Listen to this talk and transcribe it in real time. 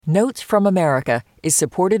Notes from America is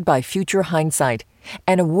supported by Future Hindsight,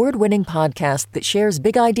 an award-winning podcast that shares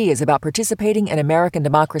big ideas about participating in American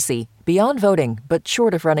democracy beyond voting, but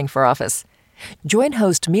short of running for office. Join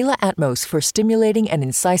host Mila Atmos for stimulating and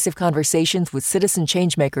incisive conversations with citizen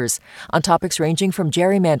changemakers on topics ranging from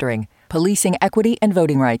gerrymandering, policing equity, and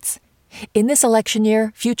voting rights. In this election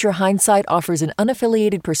year, Future Hindsight offers an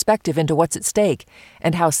unaffiliated perspective into what's at stake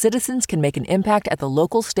and how citizens can make an impact at the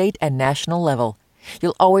local, state, and national level.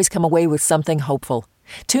 You'll always come away with something hopeful.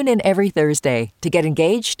 Tune in every Thursday to get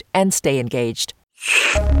engaged and stay engaged.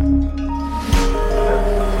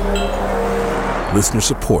 Listener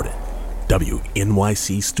supported.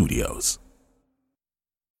 WNYC Studios.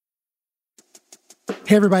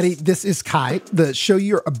 Hey everybody, this is Kai. The show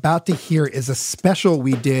you're about to hear is a special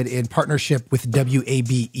we did in partnership with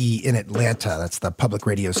WABE in Atlanta. That's the public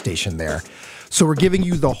radio station there. So we're giving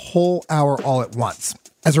you the whole hour all at once.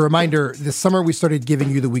 As a reminder, this summer we started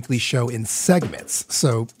giving you the weekly show in segments.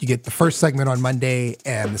 So you get the first segment on Monday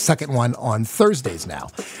and the second one on Thursdays now.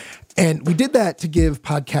 And we did that to give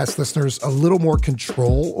podcast listeners a little more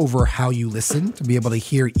control over how you listen, to be able to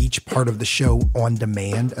hear each part of the show on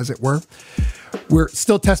demand, as it were. We're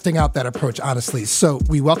still testing out that approach, honestly. So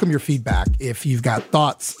we welcome your feedback. If you've got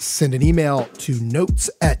thoughts, send an email to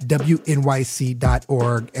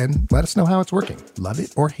notes@wnyc.org and let us know how it's working. Love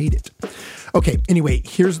it or hate it. Okay, anyway,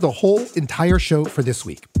 here's the whole entire show for this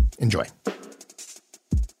week. Enjoy.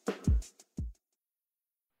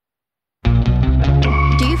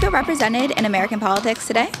 Do you feel represented in American politics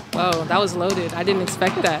today? Whoa, that was loaded. I didn't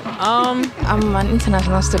expect that. I'm an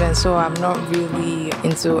international student, so I'm not really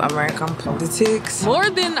into American politics. More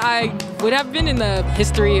than I would have been in the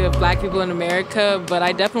history of Black people in America, but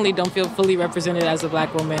I definitely don't feel fully represented as a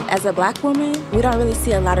Black woman. As a Black woman, we don't really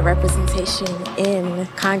see a lot of representation in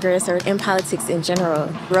Congress or in politics in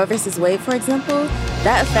general. Roe versus Wade, for example,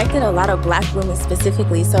 that affected a lot of Black women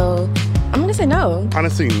specifically, so I'm going to say no.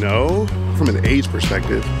 Honestly, no. From an age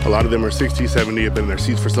perspective, a lot of them are 60, 70, have been in their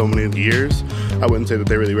seats for so many years. I wouldn't say that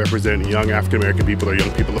they really represent young African-American people or young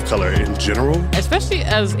people of color in general. Especially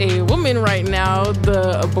as a woman right now,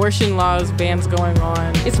 the abortion laws, bans going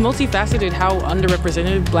on. It's multifaceted how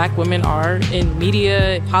underrepresented Black women are in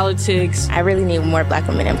media, politics. I really need more Black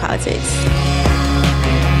women in politics.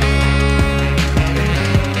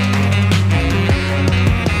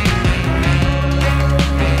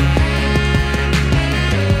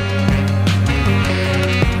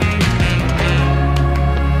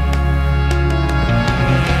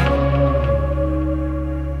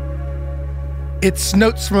 It's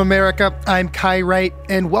Notes from America. I'm Kai Wright,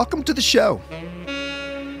 and welcome to the show.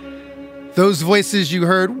 Those voices you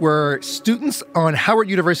heard were students on Howard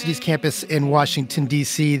University's campus in Washington,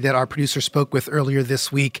 D.C. that our producer spoke with earlier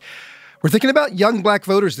this week. We're thinking about young Black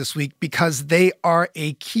voters this week because they are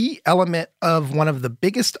a key element of one of the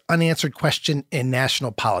biggest unanswered questions in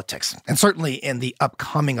national politics, and certainly in the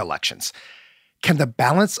upcoming elections. Can the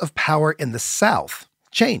balance of power in the South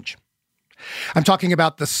change? I'm talking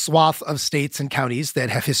about the swath of states and counties that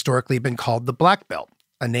have historically been called the Black Belt,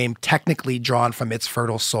 a name technically drawn from its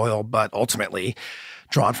fertile soil, but ultimately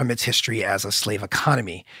drawn from its history as a slave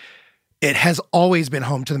economy. It has always been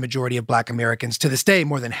home to the majority of Black Americans. To this day,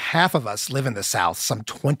 more than half of us live in the South, some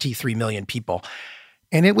 23 million people.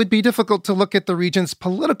 And it would be difficult to look at the region's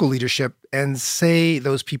political leadership and say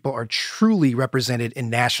those people are truly represented in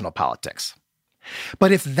national politics.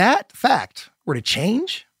 But if that fact were to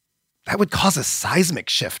change, that would cause a seismic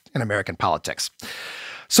shift in American politics.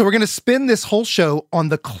 So we're going to spin this whole show on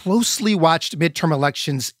the closely watched midterm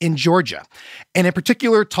elections in Georgia, and in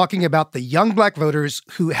particular talking about the young Black voters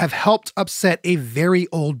who have helped upset a very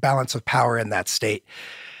old balance of power in that state.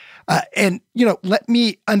 Let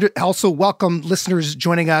me also welcome listeners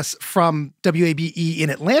joining us from WABE in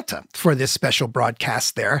Atlanta for this special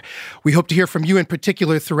broadcast there. We hope to hear from you in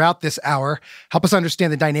particular throughout this hour. Help us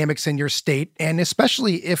understand the dynamics in your state, and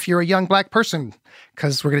especially if you're a young Black person,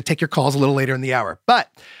 because we're going to take your calls a little later in the hour. But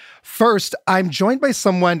first, I'm joined by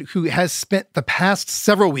someone who has spent the past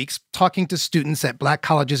several weeks talking to students at Black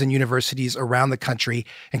colleges and universities around the country,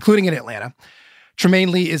 including in Atlanta.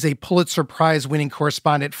 Tremaine Lee is a Pulitzer Prize-winning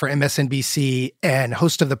correspondent for MSNBC and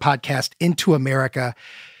host of the podcast Into America.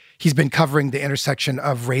 He's been covering the intersection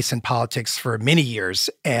of race and politics for many years,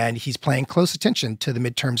 and he's paying close attention to the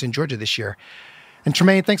midterms in Georgia this year. And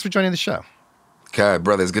Tremaine, thanks for joining the show. Okay,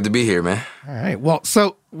 brother, it's good to be here, man. All right. Well,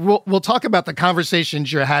 so we'll talk about the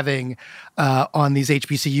conversations you're having on these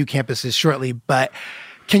HBCU campuses shortly, but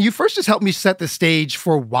can you first just help me set the stage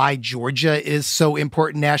for why Georgia is so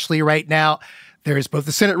important nationally right now? There's both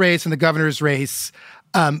the Senate race and the governor's race.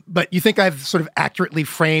 But you think I've sort of accurately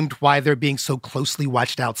framed why they're being so closely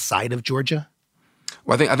watched outside of Georgia?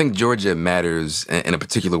 Well, I think Georgia matters in a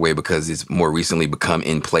particular way because it's more recently become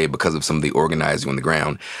in play because of some of the organizing on the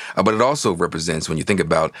ground. But it also represents, when you think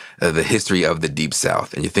about the history of the Deep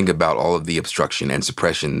South and you think about all of the obstruction and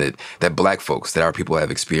suppression that Black folks, that our people have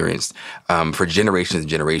experienced for generations and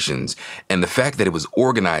generations, and the fact that it was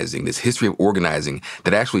organizing, this history of organizing,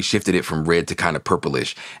 that actually shifted it from red to kind of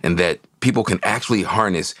purplish, and that people can actually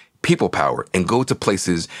harness people power and go to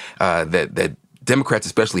places that Democrats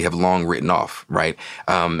especially have long written off, right?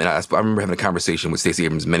 And I remember having a conversation with Stacey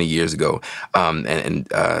Abrams many years ago and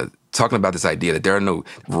talking about this idea that there are no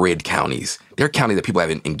red counties. There are counties that people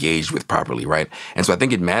haven't engaged with properly, right? And so I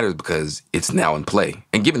think it matters because it's now in play.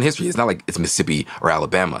 And given history, it's not like it's Mississippi or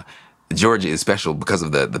Alabama. Georgia is special because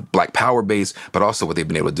of the Black power base, but also what they've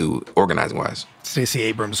been able to do organizing-wise. Stacey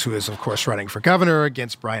Abrams, who is, of course, running for governor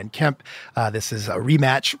against Brian Kemp. This is a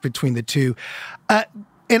rematch between the two.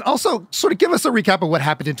 And also sort of give us a recap of what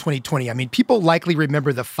happened in 2020. I mean, people likely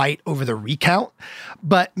remember the fight over the recount,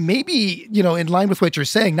 but maybe, in line with what you're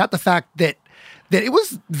saying, not the fact that it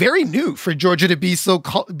was very new for Georgia to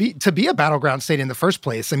be a battleground state in the first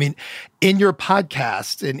place. I mean, in your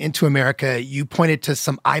podcast, in Into America, you pointed to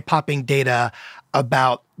some eye-popping data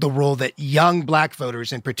about the role that young Black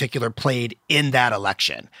voters in particular played in that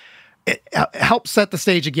election. It helps set the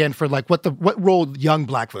stage again for what role young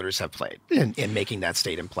Black voters have played in making that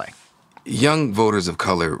state in play. Young voters of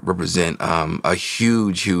color represent a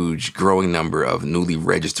huge growing number of newly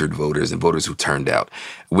registered voters and voters who turned out,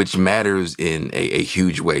 which matters in a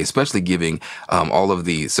huge way, especially giving all of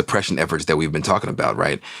the suppression efforts that we've been talking about,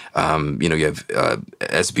 right? You have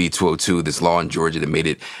SB 202, this law in Georgia that made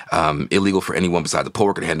it illegal for anyone besides a poll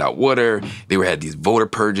worker to hand out water. They had these voter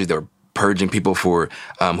purges. They were purging people for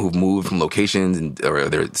who've moved from locations or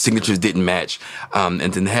their signatures didn't match,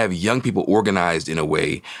 and to have young people organized in a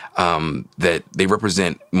way that they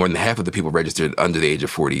represent more than half of the people registered under the age of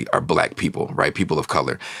 40 are Black people, right? People of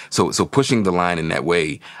color. So pushing the line in that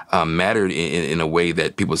way mattered in a way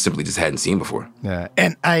that people simply just hadn't seen before. Yeah,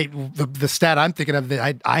 and the stat I'm thinking of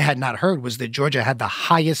that I had not heard was that Georgia had the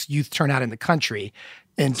highest youth turnout in the country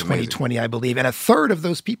in 2020, I believe, and a third of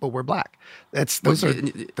those people were Black. Those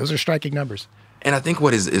are striking numbers. And I think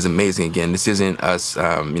what is amazing, again, this isn't us,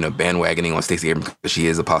 bandwagoning on Stacey Abrams because she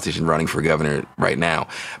is a politician running for governor right now.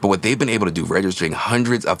 But what they've been able to do, registering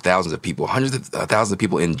hundreds of thousands of people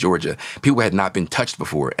in Georgia, people who had not been touched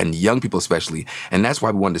before, and young people especially. And that's why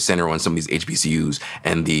we wanted to center on some of these HBCUs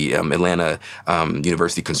and the Atlanta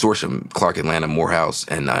University Consortium, Clark, Atlanta, Morehouse,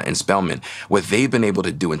 and Spelman. What they've been able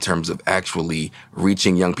to do in terms of actually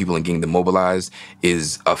reaching young people and getting them mobilized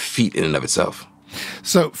is a feat in and of itself.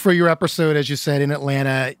 So for your episode, as you said, in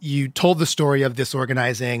Atlanta, you told the story of this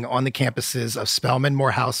organizing on the campuses of Spelman,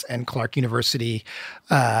 Morehouse, and Clark University,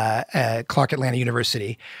 Clark Atlanta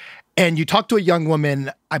University. And you talked to a young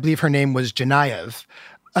woman, I believe her name was Janayev,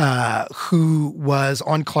 who was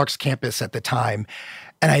on Clark's campus at the time.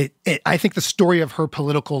 And I think the story of her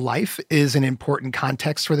political life is an important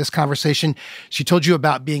context for this conversation. She told you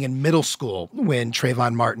about being in middle school when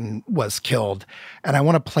Trayvon Martin was killed. And I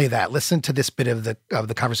want to play that. Listen to this bit of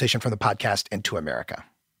the conversation from the podcast Into America.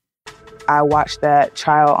 I watched that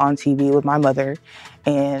trial on TV with my mother,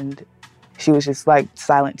 and she was just like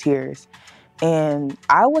silent tears. And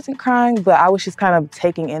I wasn't crying, but I was just kind of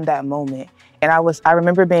taking in that moment. And I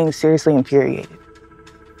remember being seriously infuriated.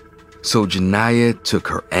 So Janiyah took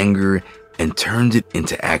her anger and turned it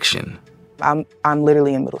into action. I'm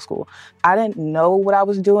literally in middle school. I didn't know what I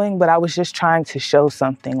was doing, but I was just trying to show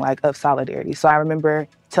something of solidarity. So I remember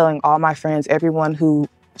telling all my friends, everyone who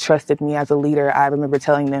trusted me as a leader, I remember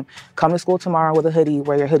telling them, come to school tomorrow with a hoodie,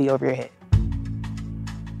 wear your hoodie over your head.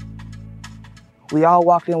 We all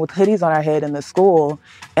walked in with hoodies on our head in the school,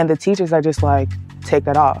 and the teachers are just like, take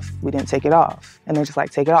that off. We didn't take it off. And they're just like,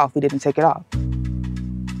 take it off. We didn't take it off.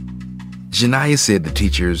 Janiyah said the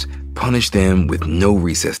teachers punished them with no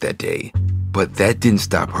recess that day, but that didn't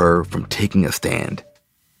stop her from taking a stand.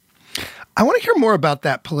 I want to hear more about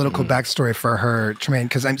that political backstory for her, Tremaine,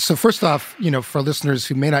 because so first off, for listeners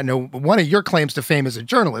who may not know, one of your claims to fame as a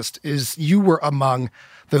journalist is you were among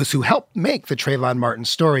those who helped make the Trayvon Martin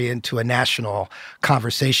story into a national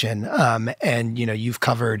conversation. And you've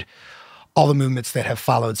covered all the movements that have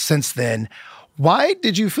followed since then. Why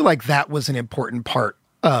did you feel like that was an important part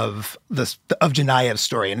of Janiyah's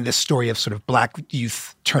story and this story of sort of Black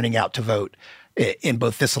youth turning out to vote in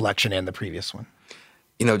both this election and the previous one?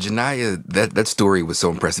 Janiyah, that story was so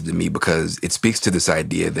impressive to me because it speaks to this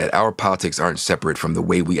idea that our politics aren't separate from the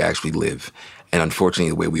way we actually live, and unfortunately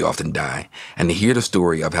the way we often die. And to hear the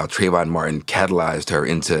story of how Trayvon Martin catalyzed her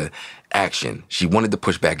into action. She wanted to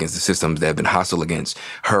push back against the systems that have been hostile against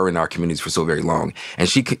her and our communities for so very long. And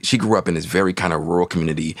she grew up in this very kind of rural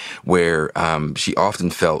community where she often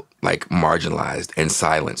felt like marginalized and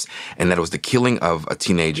silenced. And that it was the killing of a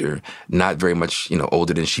teenager, not very much,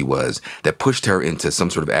 older than she was, that pushed her into some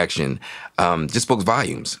sort of action, just spoke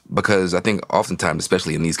volumes. Because I think oftentimes,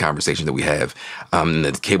 especially in these conversations that we have,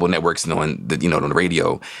 the cable networks and on the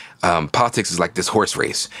radio, politics is like this horse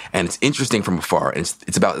race. And it's interesting from afar. And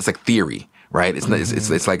it's like theory. Right?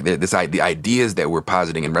 It's like the ideas that we're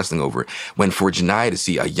positing and wrestling over. When for Janiyah to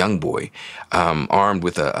see a young boy armed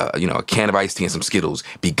with a can of iced tea and some Skittles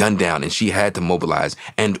be gunned down, and she had to mobilize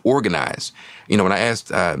and organize. When I asked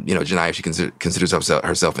Janiyah if she considers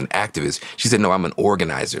herself an activist, she said, "No, I'm an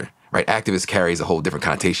organizer." Right? Activist carries a whole different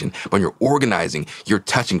connotation. But when you're organizing, you're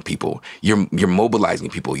touching people, you're mobilizing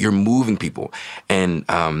people, you're moving people, and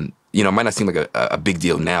it might not seem like a big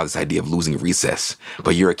deal now, this idea of losing recess,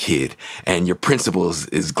 but you're a kid and your principal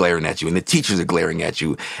is glaring at you and the teachers are glaring at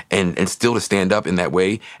you, and still to stand up in that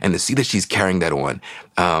way and to see that she's carrying that on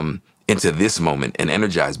into this moment and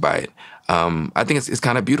energized by it. I think it's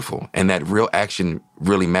kind of beautiful, and that real action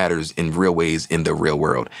really matters in real ways in the real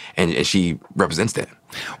world. And she represents that.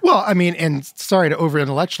 Well, and sorry to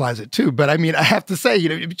over-intellectualize it too, but I have to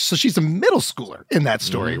say, so she's a middle schooler in that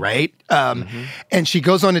story, right? And she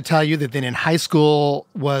goes on to tell you that then in high school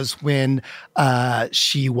was when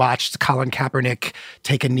she watched Colin Kaepernick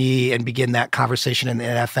take a knee and begin that conversation in the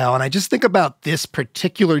NFL. And I just think about this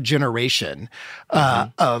particular generation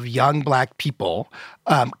of young Black people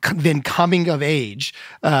then coming of age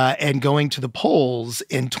and going to the polls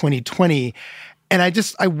in 2020. And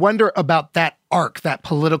I wonder about that arc of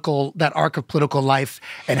political life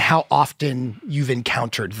and how often you've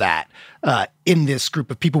encountered that in this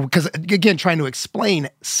group of people. Because, again, trying to explain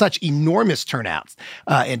such enormous turnouts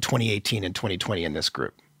in 2018 and 2020 in this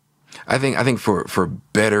group. I think for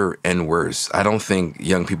better and worse, I don't think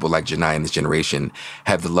young people like Janiyah in this generation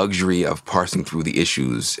have the luxury of parsing through the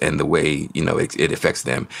issues and the way, it affects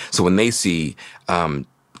them. So when they see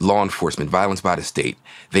law enforcement, violence by the state,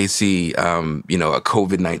 they see, a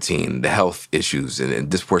COVID-19, the health issues and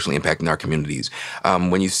disproportionately impacting our communities.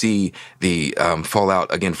 When you see the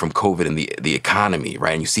fallout, again, from COVID and the economy,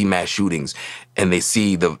 right? And you see mass shootings, and they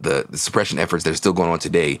see the suppression efforts that are still going on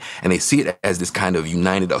today, and they see it as this kind of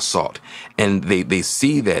united assault. And they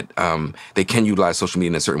see that they can utilize social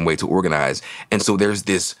media in a certain way to organize. And so there's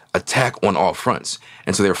this attack on all fronts.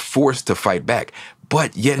 And so they're forced to fight back.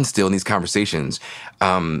 But yet and still in these conversations,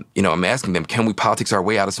 I'm asking them, can we politics our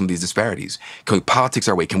way out of some of these disparities? Can we politics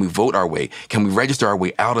our way? Can we vote our way? Can we register our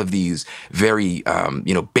way out of these very,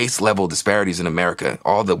 base level disparities in America?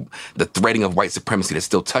 All the threading of white supremacy that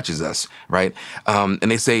still touches us, right? And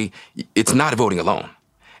they say, it's not voting alone.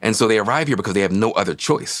 And so they arrive here because they have no other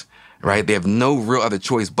choice. Right? They have no real other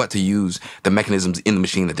choice but to use the mechanisms in the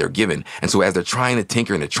machine that they're given. And so as they're trying to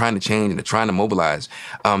tinker and they're trying to change and they're trying to mobilize,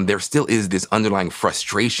 there still is this underlying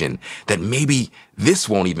frustration that maybe this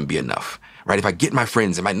won't even be enough, right? If I get my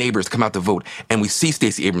friends and my neighbors to come out to vote and we see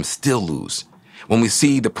Stacey Abrams still lose, when we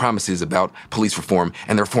see the promises about police reform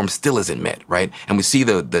and the reform still isn't met, right? And we see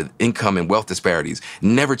the income and wealth disparities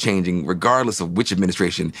never changing regardless of which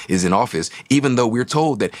administration is in office, even though we're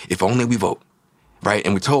told that if only we vote, right?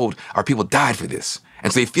 And we're told our people died for this.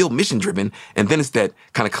 And so they feel mission driven. And then it's that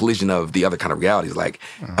kind of collision of the other kind of realities, like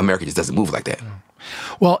America just doesn't move like that.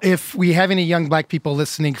 Well, if we have any young Black people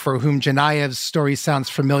listening for whom Janiyah's story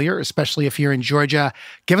sounds familiar, especially if you're in Georgia,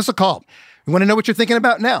 give us a call. We want to know what you're thinking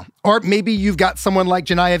about now. Or maybe you've got someone like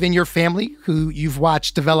Janiyah in your family who you've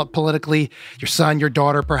watched develop politically, your son, your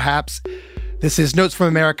daughter, perhaps. This is Notes from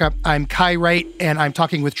America. I'm Kai Wright, and I'm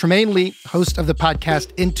talking with Tremaine Lee, host of the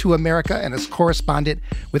podcast Into America and as correspondent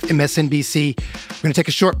with MSNBC. We're going to take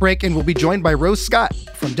a short break, and we'll be joined by Rose Scott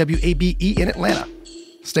from WABE in Atlanta.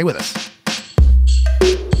 Stay with us.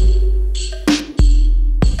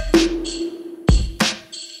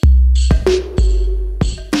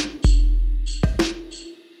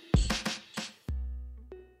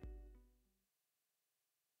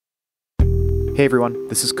 Hey everyone,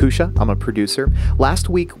 this is Kusha. I'm a producer. Last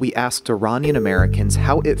week, we asked Iranian Americans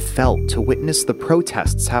how it felt to witness the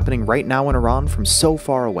protests happening right now in Iran from so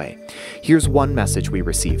far away. Here's one message we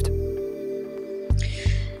received.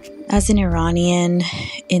 As an Iranian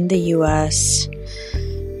in the U.S.,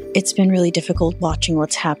 it's been really difficult watching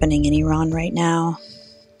what's happening in Iran right now.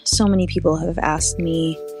 So many people have asked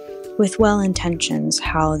me, with well intentions,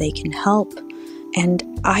 how they can help,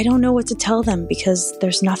 And I don't know what to tell them because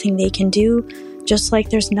there's nothing they can do, just like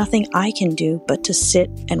there's nothing I can do but to sit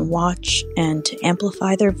and watch and to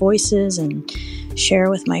amplify their voices and share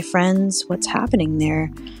with my friends what's happening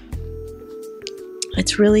there.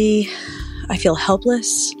 It's really, I feel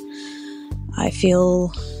helpless. I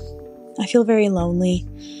feel very lonely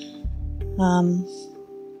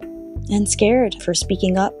and scared for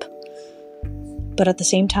speaking up. But at the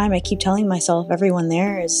same time, I keep telling myself everyone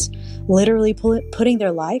there is literally putting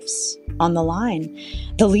their lives on the line.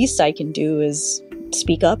 The least I can do is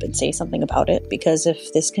speak up and say something about it, because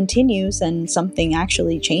if this continues and something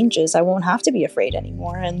actually changes, I won't have to be afraid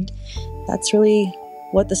anymore. And that's really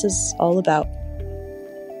what this is all about.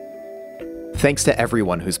 Thanks to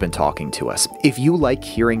everyone who's been talking to us. If you like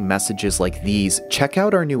hearing messages like these, check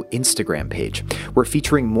out our new Instagram page. We're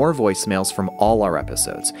featuring more voicemails from all our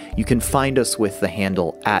episodes. You can find us with the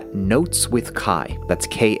handle @NotesWithKai. That's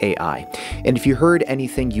Kai. And if you heard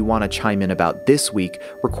anything you want to chime in about this week,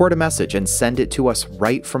 record a message and send it to us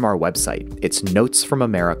right from our website. It's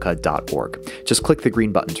notesfromamerica.org. Just click the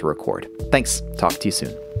green button to record. Thanks. Talk to you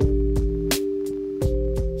soon.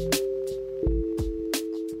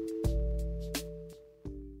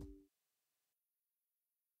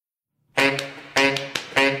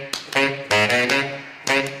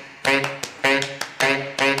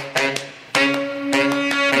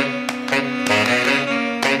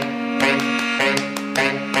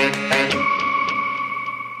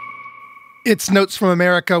 It's Notes from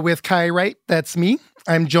America with Kai Wright. That's me.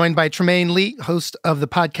 I'm joined by Tremaine Lee, host of the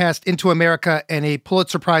podcast Into America and a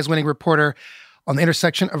Pulitzer Prize-winning reporter on the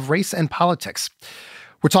intersection of race and politics.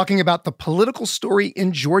 We're talking about the political story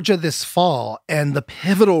in Georgia this fall and the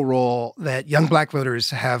pivotal role that young Black voters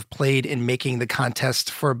have played in making the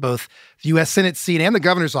contest for both the U.S. Senate seat and the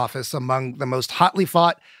governor's office among the most hotly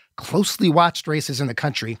fought, closely watched races in the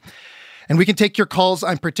country. And we can take your calls.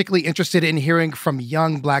 I'm particularly interested in hearing from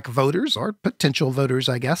young Black voters, or potential voters,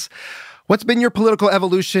 I guess. What's been your political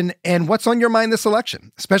evolution and what's on your mind this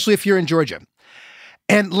election, especially if you're in Georgia?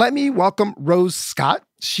 And let me welcome Rose Scott.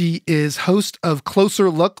 She is host of Closer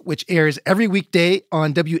Look, which airs every weekday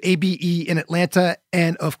on WABE in Atlanta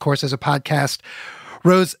and, of course, as a podcast.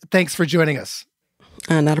 Rose, thanks for joining us.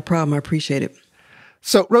 Not a problem. I appreciate it.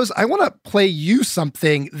 So, Rose, I want to play you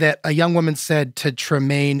something that a young woman said to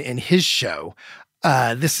Tremaine in his show.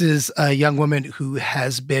 This is a young woman who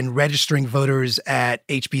has been registering voters at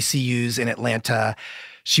HBCUs in Atlanta.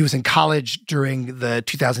 She was in college during the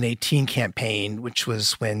 2018 campaign, which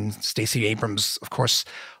was when Stacey Abrams, of course,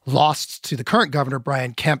 lost to the current governor,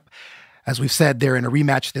 Brian Kemp. As we've said, they're in a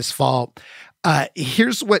rematch this fall.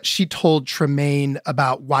 Here's what she told Tremaine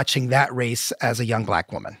about watching that race as a young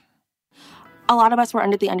Black woman. A lot of us were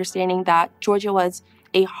under the understanding that Georgia was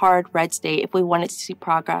a hard red state. If we wanted to see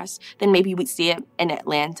progress, then maybe we'd see it in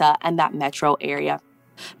Atlanta and that metro area.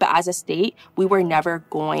 But as a state, we were never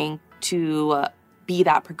going to be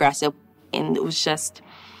that progressive. And it was just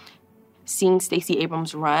seeing Stacey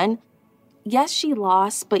Abrams run. Yes, she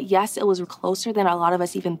lost, but yes, it was closer than a lot of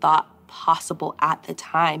us even thought possible at the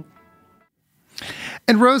time.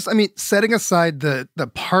 And Rose, I mean, setting aside the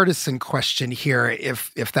partisan question here,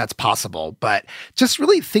 if that's possible, but just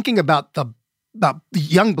really thinking about the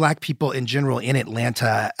young Black people in general in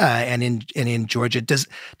Atlanta and in Georgia, does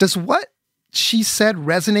what she said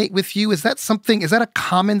resonate with you? Is that a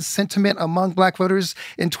common sentiment among Black voters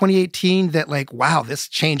in 2018 that like, wow, this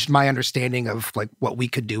changed my understanding of like what we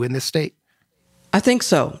could do in this state? I think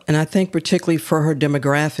so. And I think particularly for her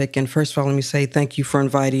demographic. And first of all, let me say thank you for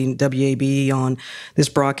inviting WABE on this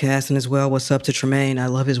broadcast, and as well, what's up to Tremaine. I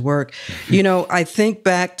love his work. You know, I think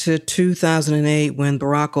back to 2008 when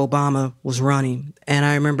Barack Obama was running, and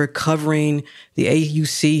I remember covering the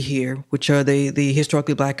AUC here, which are the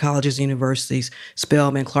historically Black colleges and universities,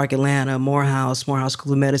 Spelman, Clark Atlanta, Morehouse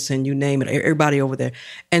School of Medicine, you name it, everybody over there.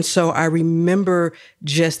 And so I remember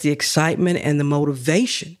just the excitement and the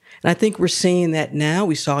motivation. And I think we're seeing that now.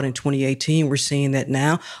 We saw it in 2018. We're seeing that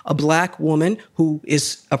now. A Black woman who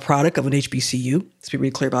is a product of an HBCU, let's be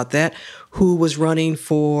really clear about that, who was running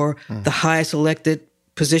for the highest elected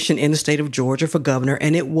position in the state of Georgia for governor,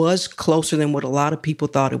 and it was closer than what a lot of people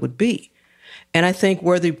thought it would be. And I think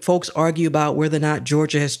where the folks argue about whether or not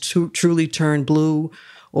Georgia has truly turned blue,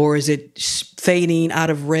 or is it fading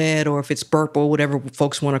out of red, or if it's purple, whatever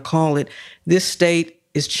folks want to call it, this state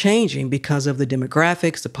is changing because of the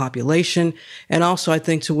demographics, the population, and also I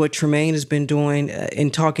think to what Tremaine has been doing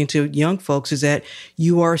in talking to young folks is that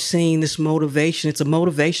you are seeing this motivation. It's a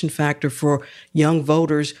motivation factor for young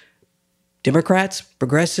voters Democrats,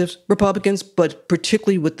 progressives, Republicans, but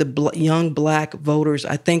particularly with the young black voters,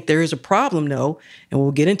 I think there is a problem, though, and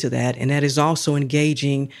we'll get into that, and that is also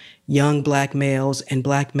engaging young black males and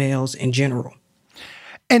black males in general.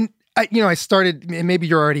 And I started, and maybe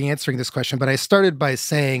you're already answering this question, but I started by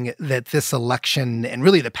saying that this election and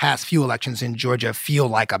really the past few elections in Georgia feel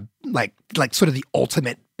like sort of the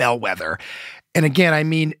ultimate bellwether. And again, I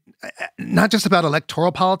mean, not just about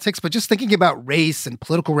electoral politics, but just thinking about race and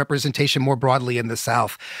political representation more broadly in the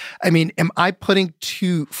South. I mean, am I putting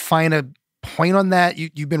too fine a point on that?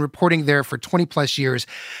 You've been reporting there for 20 plus years.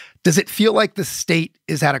 Does it feel like the state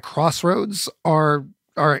is at a crossroads, or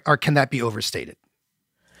can that be overstated?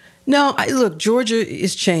 No, look, Georgia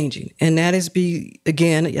is changing, and that is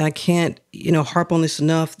again, I can't, harp on this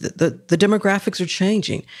enough. The demographics are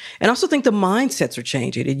changing. And I also think the mindsets are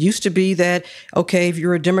changing. It used to be that, okay, if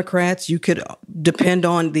you're a Democrat, you could depend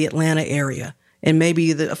on the Atlanta area and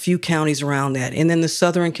maybe a few counties around that. And then the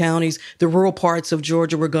southern counties, the rural parts of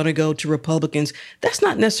Georgia were going to go to Republicans. That's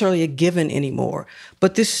not necessarily a given anymore.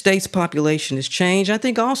 But this state's population has changed. I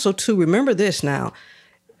think also, too, remember this now,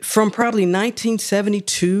 from probably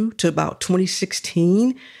 1972 to about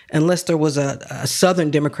 2016, unless there was a Southern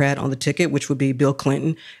Democrat on the ticket, which would be Bill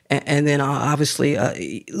Clinton. And then obviously,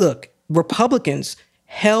 look, Republicans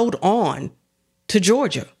held on to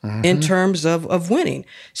Georgia in terms of winning.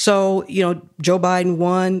 So, Joe Biden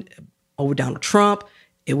won over Donald Trump.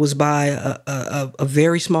 It was by a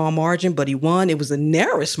very small margin, but he won. It was the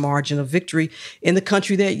narrowest margin of victory in the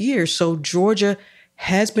country that year. So Georgia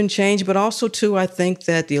has been changed, but also, too, I think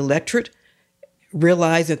that the electorate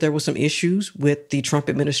realized that there were some issues with the Trump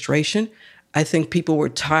administration. I think people were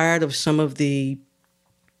tired of some of the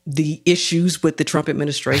issues with the Trump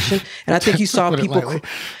administration. And I think you saw people...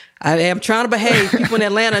 I am trying to behave. People in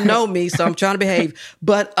Atlanta know me, so I'm trying to behave.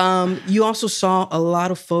 But you also saw a lot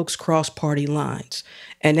of folks cross party lines.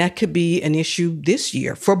 And that could be an issue this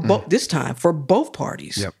year, this time, for both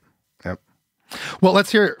parties. Yep. Well,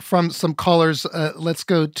 let's hear from some callers. Let's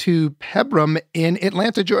go to Pebram in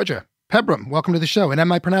Atlanta, Georgia. Pebram, welcome to the show. And am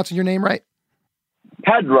I pronouncing your name right?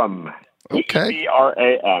 Pedram. Okay.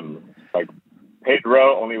 Pedram. Like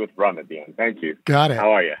Pedro, only with rum at the end. Thank you. Got it.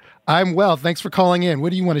 How are you? I'm well. Thanks for calling in.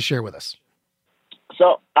 What do you want to share with us?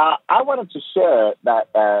 So I wanted to share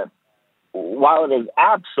that while it is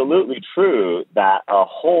absolutely true that a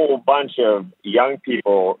whole bunch of young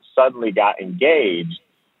people suddenly got engaged,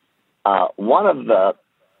 one of the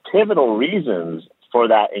pivotal reasons for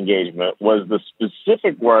that engagement was the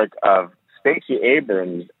specific work of Stacey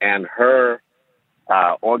Abrams and her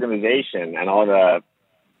organization and all the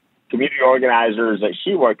community organizers that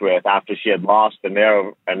she worked with after she had lost a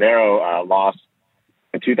narrow loss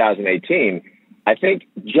in 2018. I think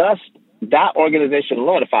just that organization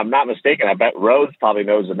alone, if I'm not mistaken, I bet Rose probably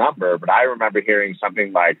knows the number, but I remember hearing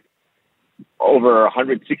something like over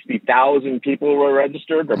 160,000 people were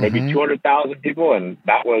registered, or maybe 200,000 people, and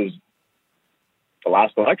that was the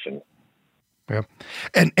last election. Yeah,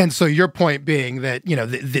 and so your point being that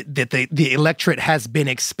the electorate has been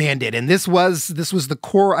expanded, and this was the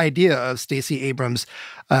core idea of Stacey Abrams'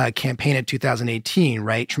 campaign in 2018,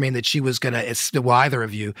 right, Tremaine? That she was going to, well, either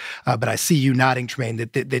of you, but I see you nodding, Tremaine,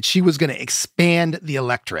 that she was going to expand the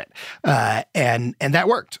electorate, and that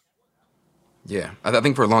worked. Yeah, I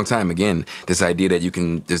think for a long time, again, this idea that you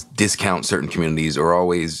can just discount certain communities or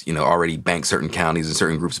always, already bank certain counties and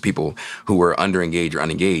certain groups of people who were underengaged or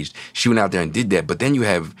unengaged. She went out there and did that. But then you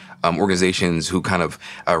have organizations who kind of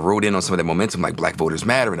rode in on some of that momentum, like Black Voters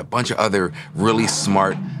Matter and a bunch of other really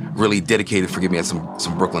smart, really dedicated, forgive me, I had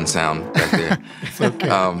some Brooklyn sound back there. It's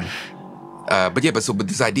okay. But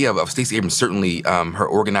this idea of Stacey Abrams, certainly her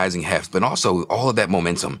organizing heft, but also all of that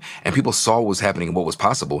momentum, and people saw what was happening and what was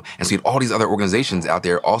possible, and so you had all these other organizations out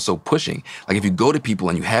there also pushing. Like if you go to people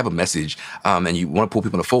and you have a message and you want to pull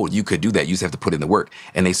people in the fold, you could do that. You just have to put in the work,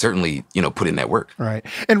 and they certainly put in that work. Right.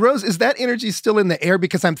 And Rose, is that energy still in the air?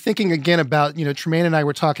 Because I'm thinking again about Tremaine and I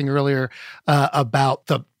were talking earlier about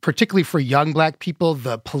particularly for young Black people,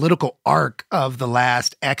 the political arc of the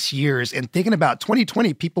last X years. And thinking about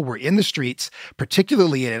 2020, people were in the streets,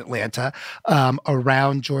 particularly in Atlanta,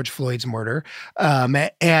 around George Floyd's murder.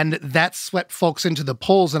 And that swept folks into the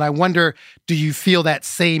polls. And I wonder, do you feel that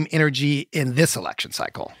same energy in this election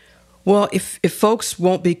cycle? Well, if folks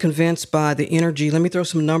won't be convinced by the energy, let me throw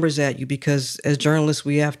some numbers at you, because as journalists,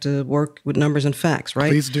 we have to work with numbers and facts, right?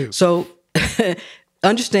 Please do. So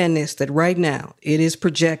understand this, that right now it is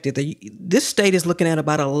projected that this state is looking at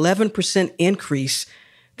about 11% increase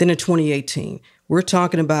than in 2018. We're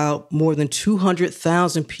talking about more than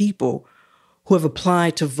 200,000 people who have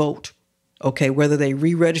applied to vote okay, whether they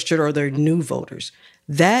re-registered or they're new voters.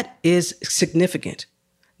 That is significant.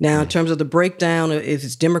 Now, in terms of the breakdown, if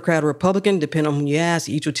it's Democrat or Republican, depending on who you ask,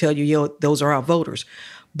 each will tell you, those are our voters.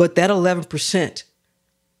 But that 11%,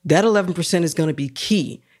 is going to be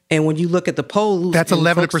key. And when you look at the polls... That's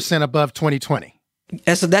 11% above 2020.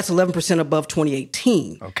 That's 11% above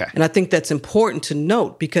 2018. Okay. And I think that's important to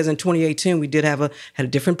note because in 2018, we did had a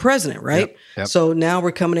different president, right? Yep. So now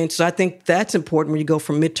we're coming in. So I think that's important when you go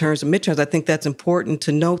from midterms to midterms. I think that's important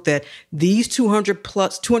to note that these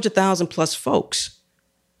 200,000 plus folks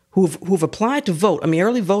who've applied to vote. I mean,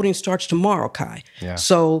 early voting starts tomorrow, Kai. Yeah.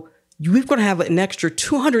 So we're going to have an extra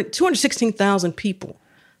 216,000 people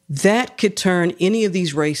that could turn any of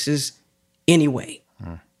these races anyway.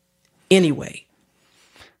 Anyway.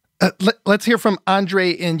 Let's hear from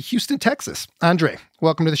Andre in Houston, Texas. Andre,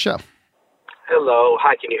 welcome to the show. Hello.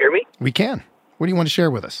 Hi, can you hear me? We can. What do you want to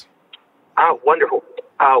share with us? Wonderful.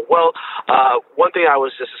 One thing I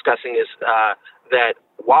was just discussing is that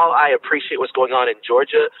while I appreciate what's going on in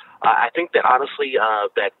Georgia, I think that honestly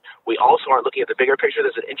that we also aren't looking at the bigger picture.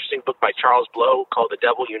 There's an interesting book by Charles Blow called The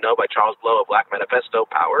Devil You Know by Charles Blow, A Black Manifesto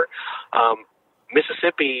Power.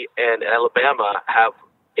 Mississippi and Alabama have,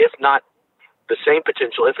 if not the same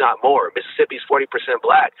potential, if not more. Mississippi's 40%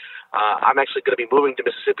 black. I'm actually going to be moving to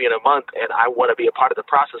Mississippi in a month, and I want to be a part of the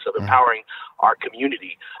process of empowering our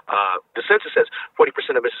community. The census says 40%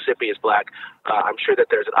 of Mississippi is black. I'm sure that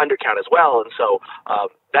there's an undercount as well, and so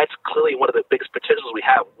that's clearly one of the biggest potentials we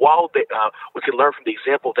have. While we can learn from the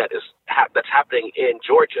example that's happening in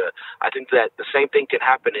Georgia, I think that the same thing can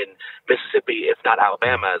happen in Mississippi, if not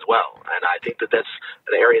Alabama as well. And I think that that's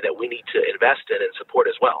an area that we need to invest in and support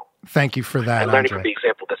as well. Thank you for that, and learning Andre. from the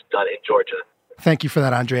example that's done in Georgia. Thank you for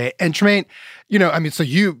that, Andre. And Tremaine,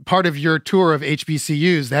 so part of your tour of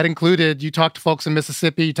HBCUs, that included, you talked to folks in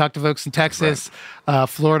Mississippi, you talked to folks in Texas, right.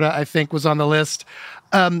 Florida, I think, was on the list.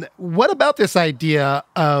 What about this idea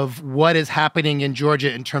of what is happening in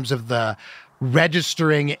Georgia in terms of the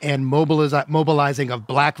registering and mobilizing of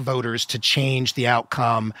black voters to change the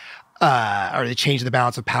outcome or to change the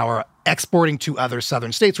balance of power, exporting to other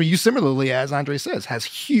southern states where you similarly, as Andre says, has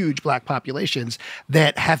huge black populations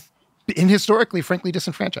that have been historically, frankly,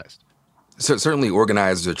 disenfranchised? So certainly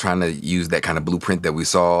organizers are trying to use that kind of blueprint that we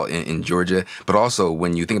saw in Georgia. But also,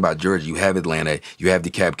 when you think about Georgia, you have Atlanta, you have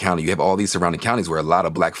DeKalb County, you have all these surrounding counties where a lot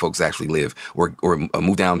of black folks actually live or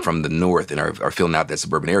move down from the north and are filling out that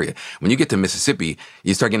suburban area. When you get to Mississippi,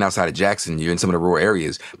 you start getting outside of Jackson, you're in some of the rural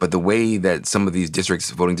areas. But the way that some of these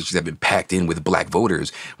voting districts have been packed in with black voters,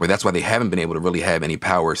 where that's why they haven't been able to really have any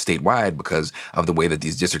power statewide because of the way that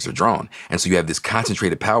these districts are drawn. And so you have this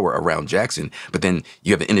concentrated power around Jackson, but then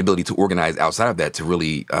you have an inability to organize outside of that to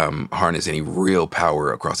really harness any real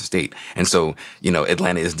power across the state. And so,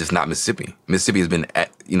 Atlanta is just not Mississippi. Mississippi has been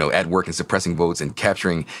at work in suppressing votes and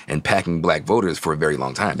capturing and packing black voters for a very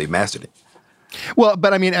long time. They've mastered it. Well,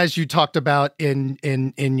 but I mean, as you talked about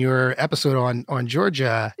in your episode on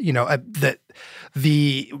Georgia, that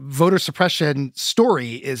the voter suppression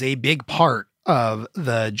story is a big part of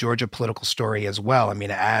the Georgia political story as well. I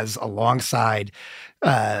mean, as alongside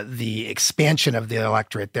the expansion of the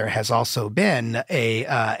electorate, there has also been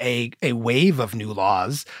a wave of new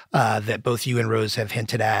laws that both you and Rose have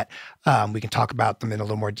hinted at. We can talk about them in a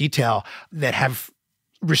little more detail that have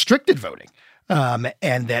restricted voting.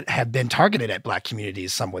 And that have been targeted at black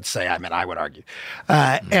communities, some would say. I mean, I would argue.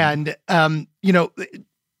 And can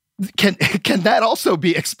that also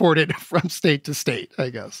be exported from state to state,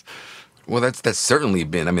 I guess? Well, that's certainly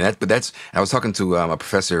been. I mean, I was talking to a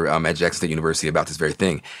professor at Jackson State University about this very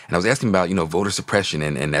thing, and I was asking about voter suppression,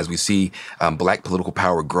 and as we see black political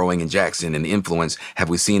power growing in Jackson and the influence, have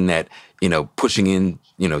we seen that pushing in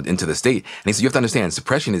into the state? And he said you have to understand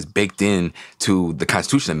suppression is baked in to the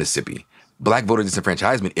Constitution of Mississippi. Black voter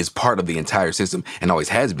disenfranchisement is part of the entire system and always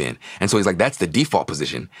has been. And so he's like, that's the default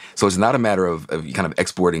position. So it's not a matter of kind of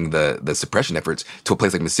exporting the suppression efforts to a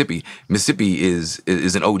place like Mississippi. Mississippi is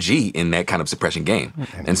an OG in that kind of suppression game.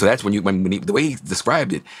 Okay. And so that's when the way he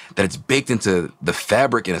described it, that it's baked into the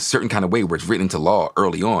fabric in a certain kind of way where it's written into law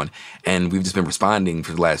early on. And we've just been responding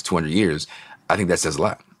for the last 200 years. I think that says a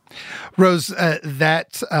lot. Rose,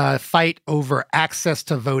 that fight over access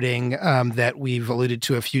to voting that we've alluded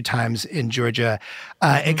to a few times in Georgia,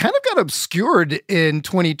 it kind of got obscured in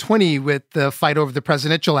 2020 with the fight over the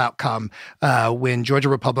presidential outcome when Georgia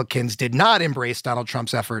Republicans did not embrace Donald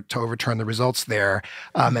Trump's effort to overturn the results there.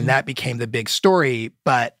 And that became the big story.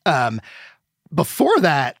 But before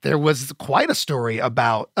that, there was quite a story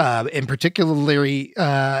about, in particularly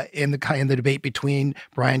in the debate between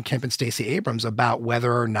Brian Kemp and Stacey Abrams about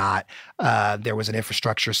whether or not there was an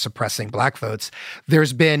infrastructure suppressing black votes.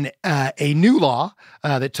 There's been a new law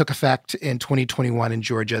that took effect in 2021 in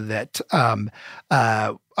Georgia that,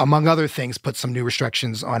 among other things, put some new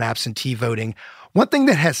restrictions on absentee voting. One thing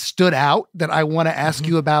that has stood out that I want to ask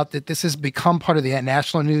you about, that this has become part of the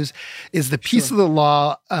national news, is the piece of the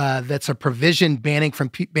law that's a provision banning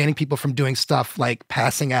people from doing stuff like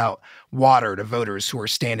passing out water to voters who are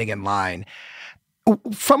standing in line.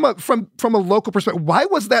 From a local perspective, why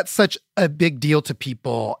was that such a big deal to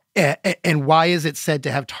people, and why is it said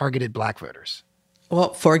to have targeted black voters?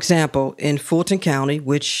 Well, for example, in Fulton County,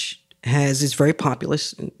 which is very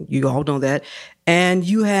populous, you all know that, and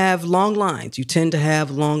you have long lines. You tend to have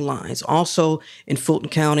long lines. Also, in Fulton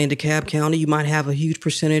County and DeKalb County, you might have a huge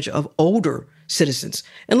percentage of older citizens.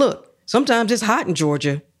 And look, sometimes it's hot in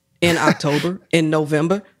Georgia in October, in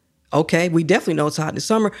November. Okay, we definitely know it's hot in the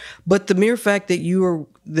summer, but the mere fact that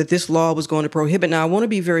this law was going to prohibit. Now, I want to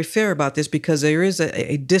be very fair about this because there is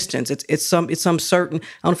a distance. It's some certain.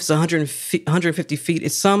 I don't know if it's 150 feet.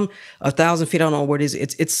 It's 1,000 feet. I don't know what it is.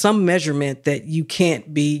 It's some measurement that you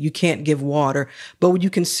can't give water. But when you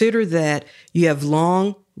consider that you have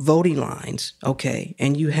long voting lines, okay,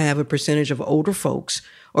 and you have a percentage of older folks,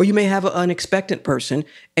 or you may have an unexpected person,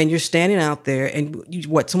 and you're standing out there, and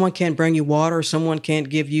someone can't bring you water, or someone can't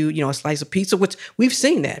give you, a slice of pizza. Which we've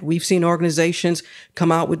seen that. We've seen organizations come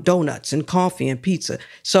out with donuts and coffee and pizza.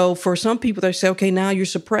 So for some people, they say, okay, now you're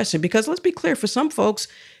suppressing. Because let's be clear, for some folks,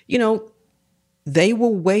 they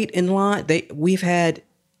will wait in line. We've had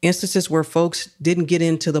instances where folks didn't get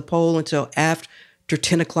into the poll until after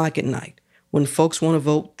 10 o'clock at night. When folks want to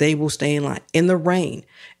vote, they will stay in line in the rain.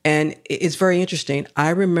 And it's very interesting. I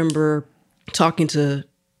remember talking to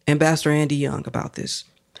Ambassador Andy Young about this,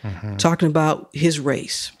 talking about his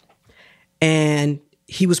race. And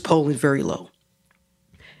he was polling very low.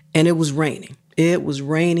 And it was raining. It was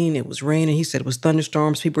raining. He said it was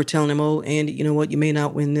thunderstorms. People were telling him, oh, Andy, you know what? You may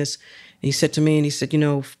not win this. And he said to me,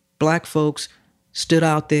 black folks stood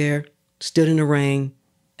out there, stood in the rain,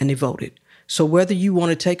 and they voted. So whether you want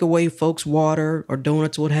to take away folks' water or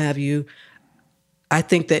donuts, what have you, I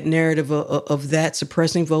think that narrative of that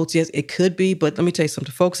suppressing votes, yes, it could be. But let me tell you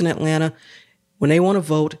something. Folks in Atlanta, when they want to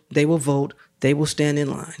vote, they will vote. They will stand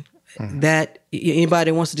in line. That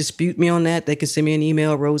anybody that wants to dispute me on that, they can send me an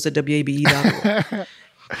email, rose@wabe.org.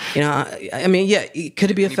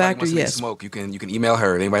 Could it be a factor? Yes. Smoke. You can email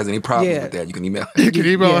her. If anybody has any problems with that, you can email her. You can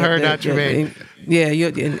email her, not Tremaine.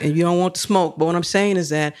 And you don't want to smoke. But what I'm saying is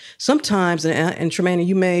that sometimes, and Tremaine,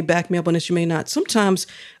 you may back me up on this, you may not. Sometimes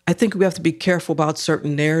I think we have to be careful about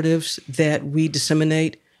certain narratives that we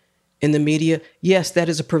disseminate in the media. Yes, that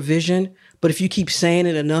is a provision. But if you keep saying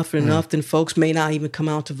it enough, then folks may not even come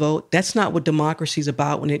out to vote. That's not what democracy is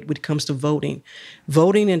about when it comes to voting.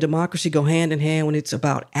 Voting and democracy go hand in hand when it's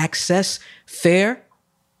about access, fair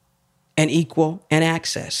and equal, and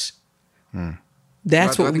access.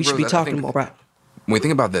 That's what we should be talking more about. When we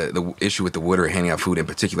think about the issue with the water handing out food in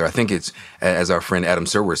particular, I think it's, as our friend Adam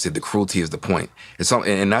Serwer said, the cruelty is the point.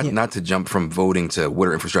 Not to jump from voting to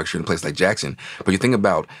water infrastructure in a place like Jackson, but you think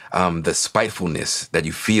about the spitefulness that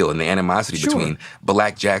you feel and the animosity between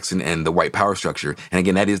Black Jackson and the white power structure. And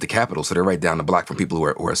again, that is the capital, so they're right down the block from people who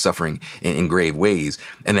are suffering in grave ways.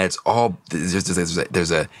 And that's all.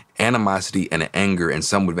 There's a animosity and an anger, and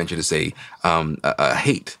some would venture to say a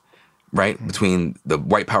hate. Right, between the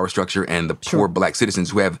white power structure and the poor black citizens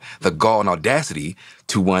who have the gall and audacity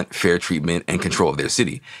to want fair treatment and control of their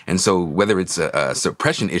city. And so whether it's a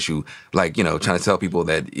suppression issue, like, trying to tell people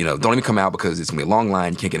that, don't even come out because it's going to be a long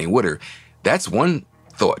line, you can't get any water, that's one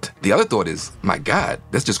thought. The other thought is, my God,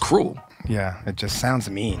 that's just cruel. Yeah, it just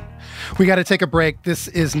sounds mean. We got to take a break. This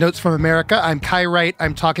is Notes from America. I'm Kai Wright.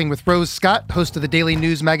 I'm talking with Rose Scott, host of the daily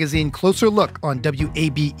news magazine Closer Look on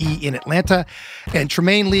WABE in Atlanta, and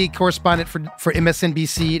Tremaine Lee, correspondent for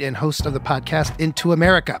MSNBC and host of the podcast Into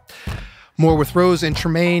America. More with Rose and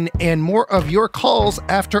Tremaine and more of your calls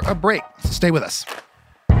after a break. So stay with us.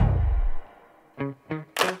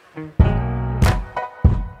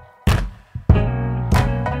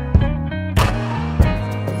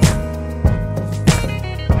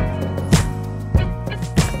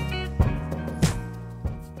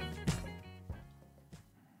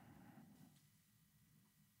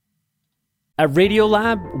 At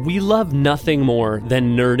Radiolab, we love nothing more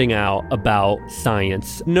than nerding out about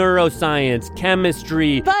science, neuroscience,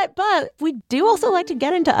 chemistry. But we do also like to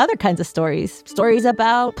get into other kinds of stories. Stories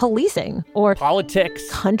about policing or politics,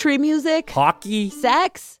 country music, hockey,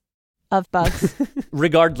 sex, of bugs.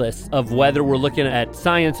 Regardless of whether we're looking at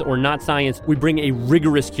science or not science, we bring a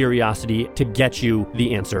rigorous curiosity to get you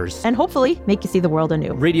the answers. And hopefully make you see the world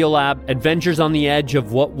anew. Radiolab, adventures on the edge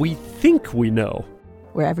of what we think we know.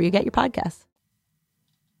 Wherever you get your podcasts.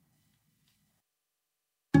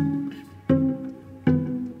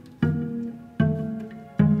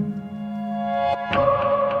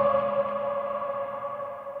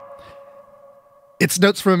 It's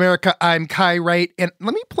Notes from America. I'm Kai Wright, and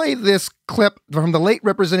let me play this clip from the late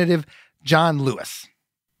Representative John Lewis.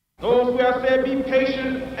 Those who have said be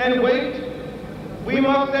patient and wait, we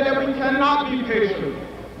must say that we cannot be patient.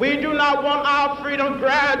 We do not want our freedom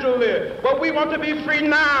gradually, but we want to be free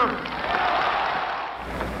now.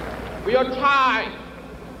 We are tired.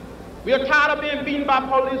 We are tired of being beaten by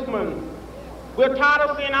policemen. We're tired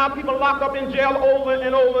of seeing our people locked up in jail over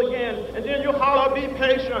and over again, and then you holler, be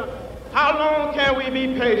patient. How long can we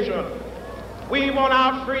be patient? We want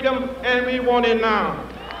our freedom, and we want it now.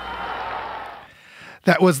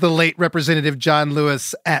 That was the late Representative John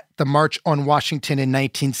Lewis at the March on Washington in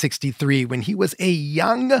 1963 when he was a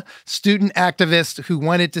young student activist who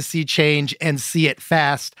wanted to see change and see it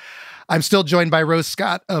fast. I'm still joined by Rose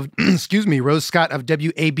Scott of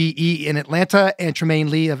WABE in Atlanta and Tremaine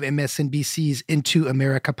Lee of MSNBC's Into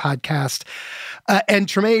America podcast. And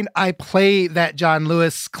Tremaine, I play that John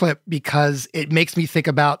Lewis clip because it makes me think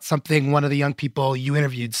about something one of the young people you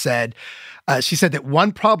interviewed said. She said that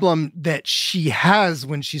one problem that she has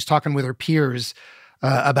when she's talking with her peers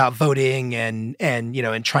about voting and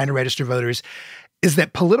trying to register voters is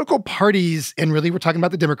that political parties, and really we're talking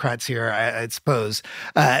about the Democrats here, I suppose,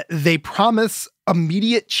 they promise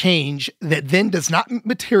immediate change that then does not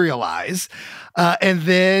materialize. And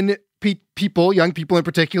then young people in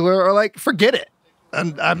particular, are like, forget it.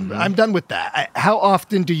 I'm done with that. How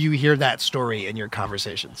often do you hear that story in your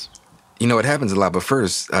conversations? You know, it happens a lot, but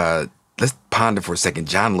first, let's ponder for a second.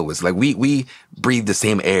 John Lewis, like we breathe the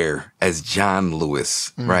same air as John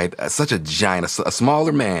Lewis, right? Such a giant, a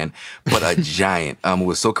smaller man, but a giant who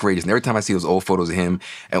was so courageous. And every time I see those old photos of him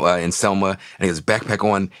in Selma and his backpack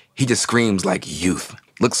on, he just screams like youth.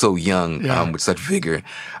 Looks so young with such vigor.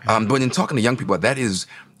 But in talking to young people, that is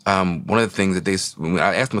one of the things that when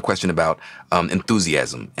I asked them a question about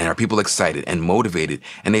enthusiasm and are people excited and motivated,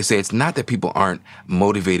 and they say it's not that people aren't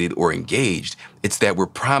motivated or engaged, it's that we're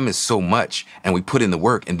promised so much and we put in the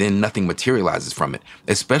work and then nothing materializes from it,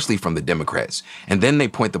 especially from the Democrats. And then they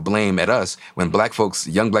point the blame at us when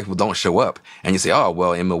young black people don't show up. And you say, oh,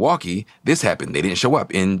 well, in Milwaukee, this happened. They didn't show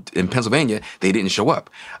up. In Pennsylvania, they didn't show up.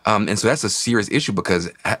 And so that's a serious issue because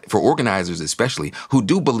for organizers especially who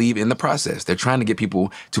do believe in the process, they're trying to get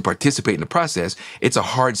people to participate in the process. It's a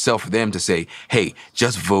hard sell for them to say, hey,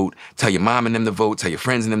 just vote, tell your mom and them to vote, tell your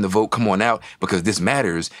friends and them to vote, come on out because this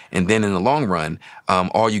matters. And then in the long run,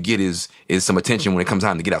 all you get is some attention when it comes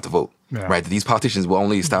time to get out to vote. Yeah. Right? These politicians will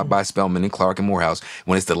only stop by Spelman and Clark and Morehouse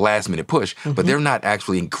when it's the last minute push, but they're not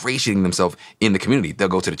actually ingratiating themselves in the community. They'll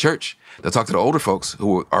go to the church. They'll talk to the older folks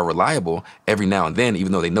who are reliable every now and then,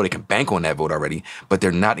 even though they know they can bank on that vote already, but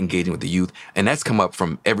they're not engaging with the youth. And that's come up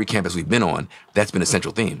from every campus we've been on. That's been a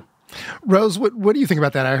central theme. Rose, what do you think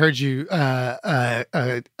about that? I heard you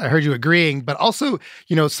agreeing, but also,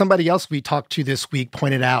 somebody else we talked to this week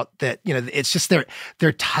pointed out that, it's just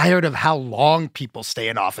they're tired of how long people stay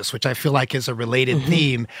in office, which I feel like is a related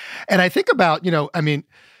theme. And I think about,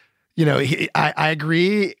 I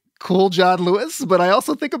agree. Cool John Lewis, but I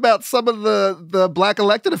also think about some of the black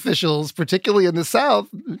elected officials, particularly in the South,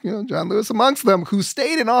 John Lewis amongst them, who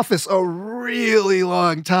stayed in office a really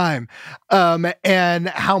long time, and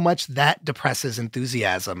how much that depresses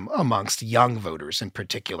enthusiasm amongst young voters in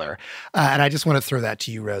particular. And I just want to throw that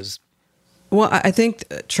to you, Rose. Well, I think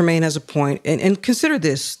Tremaine has a point, and consider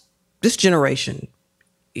this generation.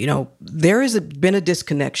 There has been a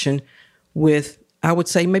disconnection with, I would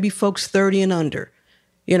say, maybe folks 30 and under.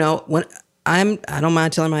 When I don't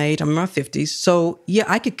mind telling my age, I'm in my 50s. So yeah,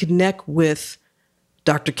 I could connect with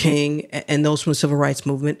Dr. King and those from the civil rights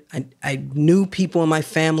movement. I knew people in my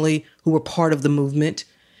family who were part of the movement.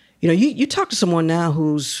 You talk to someone now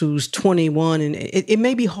who's 21 and it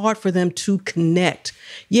may be hard for them to connect.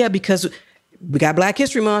 Yeah, because we got Black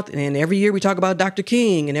History Month, and every year we talk about Dr.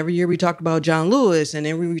 King, and every year we talk about John Lewis, and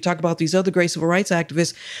every year we talk about these other great civil rights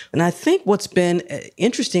activists. And I think what's been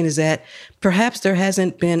interesting is that perhaps there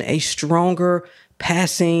hasn't been a stronger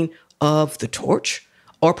passing of the torch,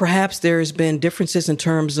 or perhaps there's been differences in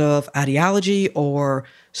terms of ideology or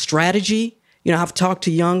strategy. I've talked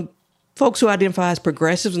to young folks who identify as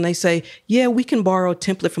progressives, and they say, yeah, we can borrow a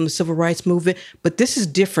template from the civil rights movement, but this is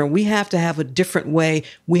different. We have to have a different way.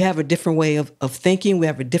 We have a different way of thinking. We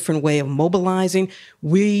have a different way of mobilizing.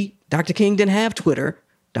 Dr. King didn't have Twitter.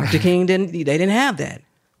 Dr. King they didn't have that.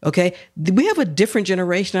 Okay. We have a different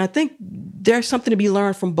generation. I think there's something to be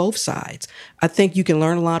learned from both sides. I think you can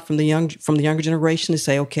learn a lot from the younger generation to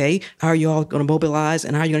say, okay, how are you all going to mobilize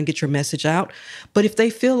and how are you going to get your message out? But if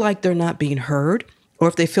they feel like they're not being heard, or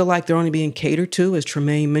if they feel like they're only being catered to, as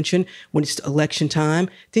Tremaine mentioned, when it's election time,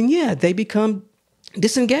 then yeah, they become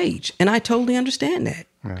disengaged. And I totally understand that.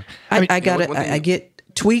 Yeah. I get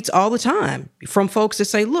tweets all the time from folks that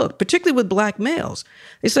say, look, particularly with black males,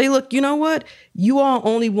 they say, look, you know what? You all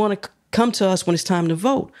only want to come to us when it's time to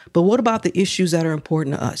vote. But what about the issues that are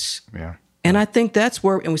important to us? Yeah. And I think that's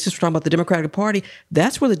where, and since we're talking about the Democratic Party,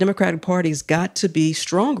 that's where the Democratic Party's got to be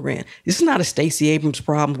stronger in. This is not a Stacey Abrams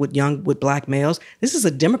problem with black males. This is a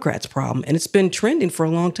Democrats problem, and it's been trending for a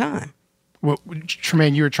long time. Well,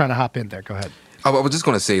 Tremaine, you were trying to hop in there. Go ahead. I was just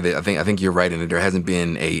going to say that I think you're right in that there hasn't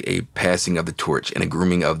been a passing of the torch and a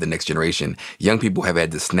grooming of the next generation. Young people have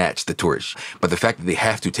had to snatch the torch, but the fact that they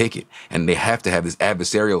have to take it and they have to have this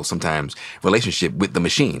adversarial sometimes relationship with the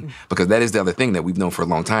machine, because that is the other thing that we've known for a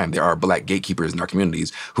long time. There are black gatekeepers in our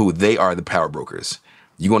communities who they are the power brokers.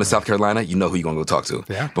 You go to South Carolina, you know who you're going to go talk to.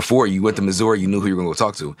 Yeah. Before you went to Missouri, you knew who you were going to go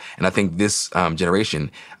talk to. And I think this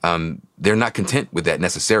generation, they're not content with that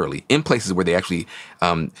necessarily. In places where they actually,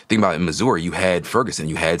 think about in Missouri, you had Ferguson,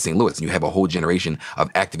 you had St. Louis, and you have a whole generation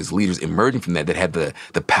of activist leaders emerging from that had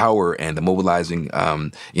the power and the mobilizing,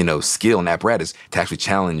 skill and apparatus to actually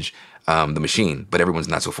challenge the machine. But everyone's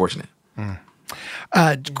not so fortunate. Mm.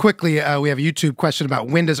 Quickly, we have a YouTube question about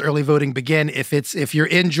when does early voting begin? If you're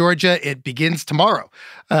in Georgia, it begins tomorrow.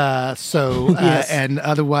 Yes. And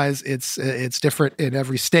otherwise, it's different in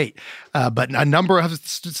every state. But a number of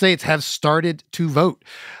states have started to vote.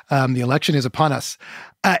 The election is upon us.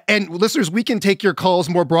 And listeners, we can take your calls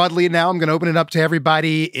more broadly now. I'm going to open it up to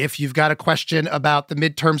everybody. If you've got a question about the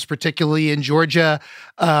midterms, particularly in Georgia,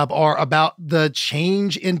 or about the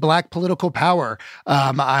change in black political power,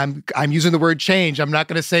 I'm using the word change. I'm not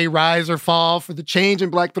going to say rise or fall for the change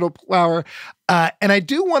in black political power. And I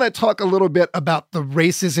do want to talk a little bit about the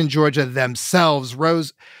races in Georgia themselves.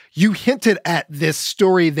 Rose, you hinted at this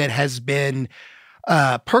story that has been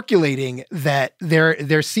percolating, that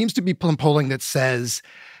there seems to be polling that says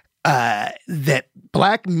that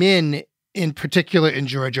black men in particular in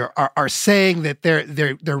Georgia are saying that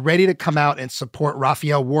they're ready to come out and support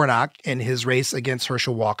Raphael Warnock in his race against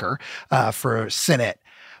Herschel Walker for Senate,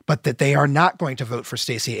 but that they are not going to vote for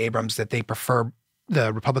Stacey Abrams, that they prefer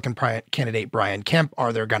the Republican candidate Brian Kemp,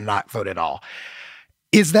 or they're going to not vote at all.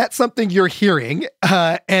 Is that something you're hearing?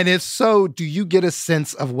 And if so, do you get a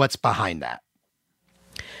sense of what's behind that?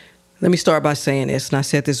 Let me start by saying this, and I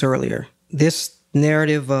said this earlier. This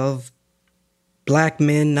narrative of black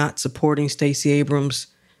men not supporting Stacey Abrams,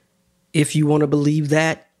 if you want to believe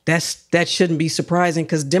that shouldn't be surprising,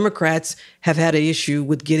 because Democrats have had an issue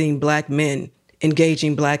with getting black men,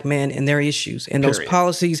 engaging black men in their issues and those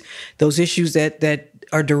policies, those issues that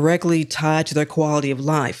are directly tied to their quality of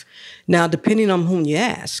life. Now, depending on whom you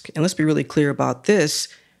ask, and let's be really clear about this,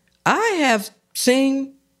 I have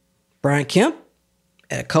seen Brian Kemp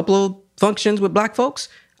at a couple of functions with black folks.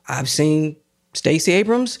 I've seen Stacey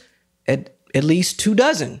Abrams at least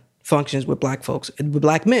 24 functions with black folks, with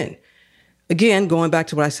black men. Again, going back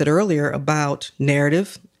to what I said earlier about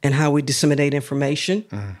narrative and how we disseminate information.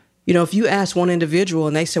 Mm. You know, if you ask one individual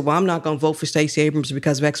and they say, well, I'm not going to vote for Stacey Abrams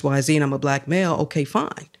because of X, Y, Z, and I'm a black male, okay,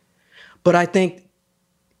 fine. But I think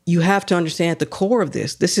you have to understand at the core of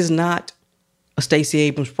this is not a Stacey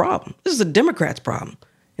Abrams problem. This is a Democrats problem.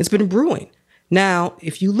 It's been brewing. Now,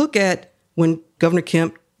 if you look at when Governor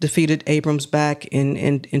Kemp defeated Abrams back in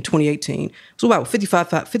 2018, it was about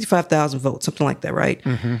 55,000 votes, something like that, right?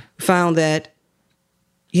 Mm-hmm. Found that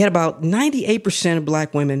he had about 98% of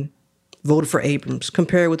black women voted for Abrams,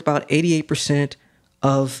 compared with about 88%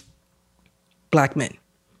 of black men.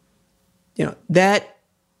 You know, that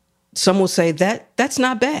some will say that's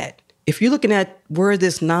not bad. If you're looking at where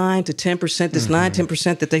this 9 to 10%, this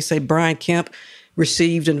 9-10% that they say Brian Kemp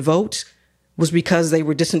received in votes was because they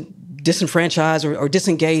were disenfranchised or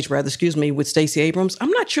disengaged, with Stacey Abrams,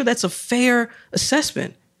 I'm not sure that's a fair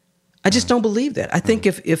assessment. I just don't believe that. I think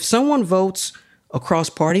if someone votes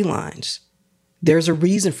across party lines, there's a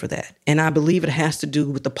reason for that. And I believe it has to do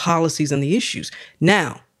with the policies and the issues.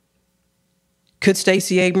 Now, could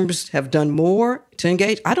Stacey Abrams have done more to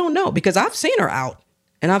engage? I don't know, because I've seen her out.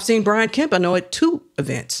 And I've seen Brian Kemp, I know, at 2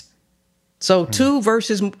 events. So 2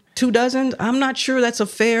 versus 24, I'm not sure that's a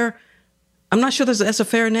fair I'm not sure that's a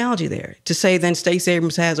fair analogy there to say then Stacey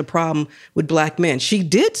Abrams has a problem with black men. She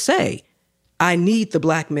did say, I need the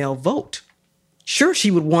black male vote. Sure,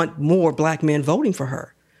 she would want more black men voting for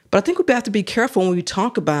her. But I think we have to be careful when we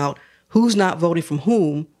talk about who's not voting from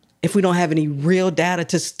whom if we don't have any real data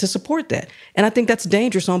to support that. And I think that's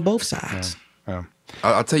dangerous on both sides. Yeah.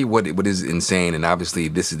 I'll tell you what is insane, and obviously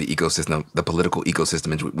this is the ecosystem, the political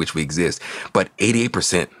ecosystem in which we exist, but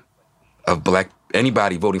 88% of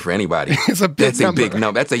anybody voting for anybody. It's a big number. A big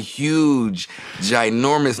number. That's a huge,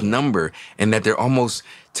 ginormous number, and that there almost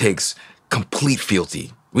takes complete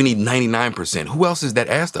fealty. We need 99%. Who else is that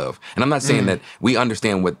asked of? And I'm not saying that we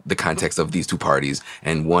understand what the context of these two parties,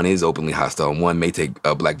 and one is openly hostile, and one may take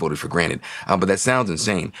black voters for granted. But that sounds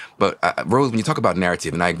insane. But Rose, when you talk about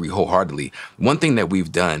narrative, and I agree wholeheartedly, one thing that we've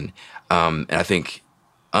done, and I think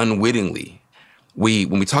unwittingly, when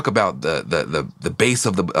we talk about the base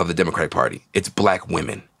of the Democratic Party, it's black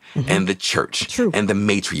women. And the church and the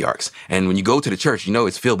matriarchs. And when you go to the church, you know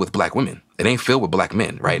it's filled with black women. It ain't filled with black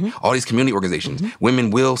men, right? All these community organizations,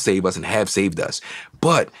 women will save us and have saved us.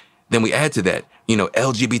 But then we add to that,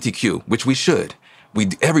 LGBTQ, which we should.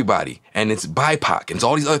 Everybody. And it's BIPOC and it's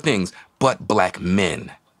all these other things, but black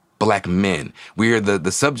men. Black men. We are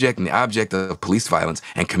the subject and the object of police violence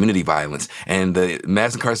and community violence and the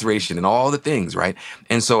mass incarceration and all the things, right?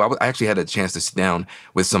 And so I actually had a chance to sit down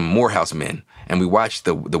with some Morehouse men, and we watched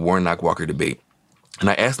the Warnock-Walker debate. And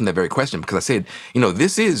I asked them that very question because I said,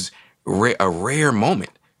 this is a rare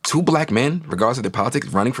moment. Two black men, regardless of their politics,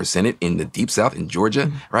 running for Senate in the Deep South in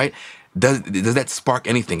Georgia, right? Does that spark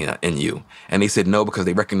anything in you? And they said no, because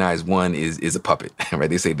they recognize one is a puppet, right?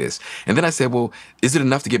 They say this. And then I said, well, is it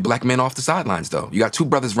enough to get black men off the sidelines, though? You got two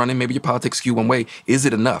brothers running, maybe your politics skew one way. Is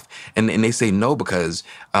it enough? And they say no, because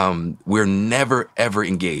we're never, ever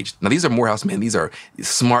engaged. Now, these are Morehouse men. These are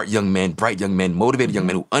smart young men, bright young men, motivated young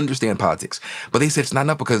men who understand politics. But they said it's not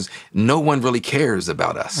enough because no one really cares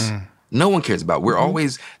about us. No one cares about. We're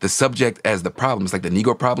always the subject as the problem. It's like the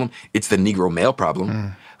Negro problem. It's the Negro male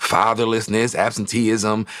problem. Fatherlessness,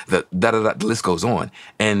 absenteeism, the list goes on.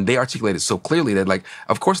 And they articulated so clearly that,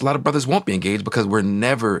 of course, a lot of brothers won't be engaged because we're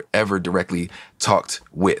never, ever directly talked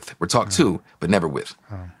with. We're talked to, but never with.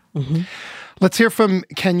 Let's hear from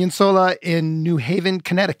Kenyon Sola in New Haven,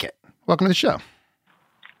 Connecticut. Welcome to the show.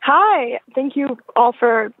 Hi. Thank you all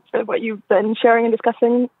for what you've been sharing and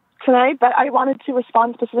discussing tonight, but I wanted to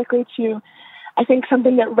respond specifically to, I think,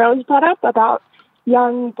 something that Rose brought up about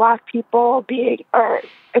young Black people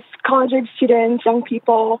it's college-age students, young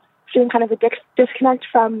people feeling kind of a disconnect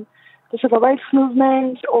from the civil rights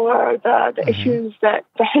movement or the issues that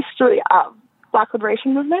the history of Black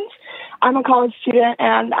liberation movements. I'm a college student,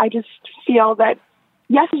 and I just feel that,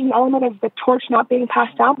 yes, there's an element of the torch not being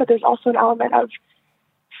passed down, but there's also an element of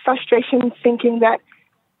frustration thinking that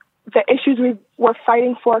the issues we were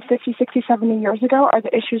fighting for 50, 60, 70 years ago are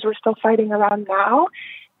the issues we're still fighting around now.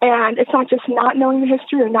 And it's not just not knowing the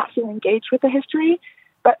history or not feeling engaged with the history,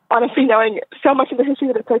 but honestly knowing so much of the history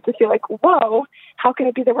that it starts to feel like, whoa, how can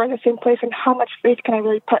it be that we're in the same place, and how much faith can I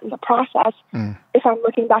really put in the process if I'm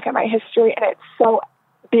looking back at my history and it's so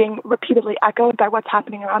being repeatedly echoed by what's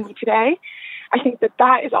happening around me today? I think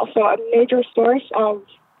that is also a major source of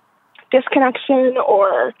disconnection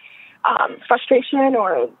or frustration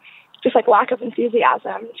or just lack of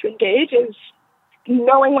enthusiasm to engage, is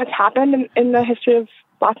knowing what's happened in the history of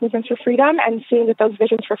Black movements for freedom and seeing that those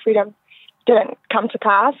visions for freedom didn't come to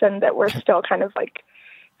pass and that we're still kind of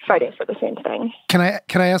fighting for the same thing. Can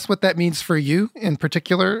I ask what that means for you in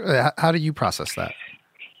particular? How do you process that?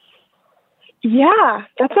 Yeah,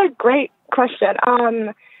 that's a great question.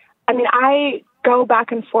 I go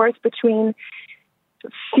back and forth between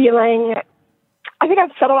feeling, I think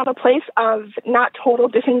I've settled on a place of not total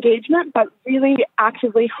disengagement, but really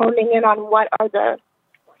actively honing in on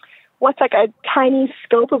what's a tiny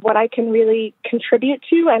scope of what I can really contribute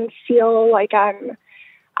to and feel like I'm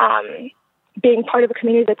being part of a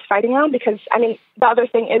community that's fighting on. Because, the other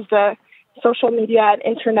thing is the social media and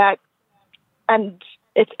internet and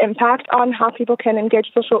its impact on how people can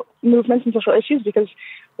engage social movements and social issues, because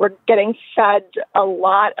we're getting fed a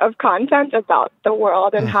lot of content about the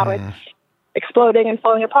world and how it's exploding and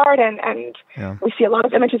falling apart, and we see a lot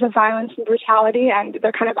of images of violence and brutality, and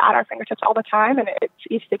they're kind of at our fingertips all the time, and it's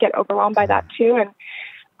easy to get overwhelmed by that too. And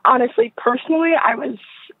honestly, personally, I was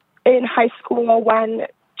in high school when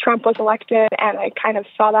Trump was elected, and I kind of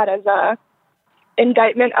saw that as a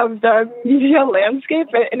indictment of the media landscape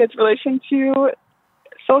in its relation to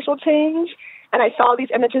social change. And I saw these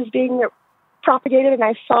images being propagated, and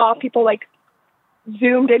I saw people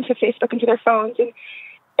zoomed into Facebook, into their phones,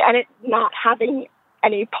 and it not having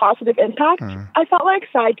any positive impact, I felt like.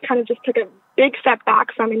 So I kind of just took a big step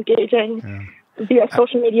back from engaging via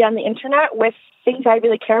social media and the internet with things I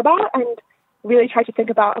really care about, and really tried to think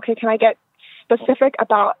about, okay, can I get specific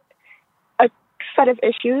about a set of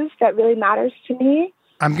issues that really matters to me?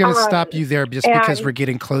 I'm going to stop you there just because we're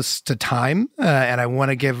getting close to time, and I want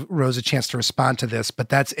to give Rose a chance to respond to this, but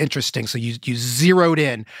that's interesting. So you zeroed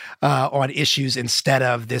in on issues instead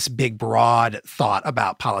of this big, broad thought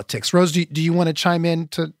about politics. Rose, do you want to chime in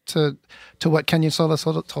to what Kenya told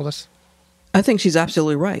us? I think she's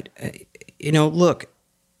absolutely right. Look,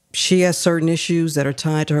 she has certain issues that are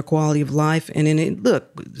tied to her quality of life, and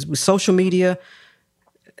with social media,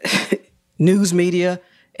 news media,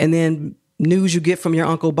 and then news you get from your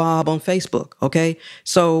Uncle Bob on Facebook, okay?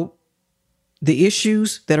 So the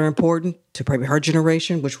issues that are important to probably her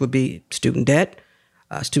generation, which would be student debt,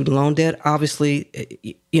 student loan debt, obviously,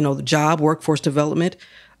 the job, workforce development,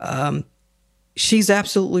 she's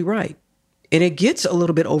absolutely right. And it gets a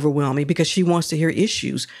little bit overwhelming because she wants to hear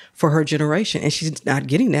issues for her generation, and she's not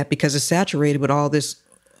getting that because it's saturated with all this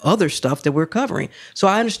other stuff that we're covering. So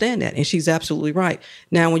I understand that, and she's absolutely right.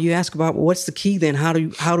 Now, when you ask about what's the key, then how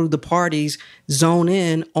do the parties zone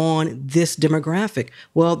in on this demographic?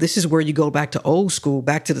 Well, this is where you go back to old school,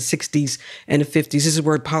 back to the 60s and the 50s. This is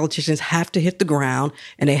where politicians have to hit the ground,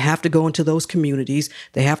 and they have to go into those communities.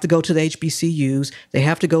 They have to go to the HBCUs. They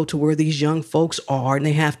have to go to where these young folks are, and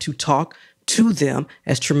they have to talk to them,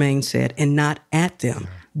 as Tremaine said, and not at them.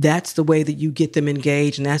 That's the way that you get them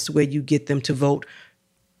engaged, and that's the way you get them to vote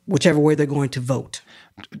whichever way they're going to vote.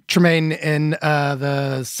 Tremaine, in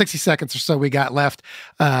the 60 seconds or so we got left,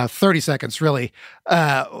 30 seconds really,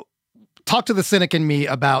 talk to the cynic in me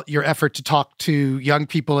about your effort to talk to young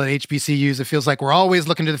people at HBCUs. It feels like we're always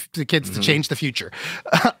looking to the kids to change the future.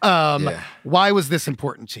 Why was this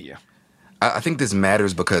important to you? I think this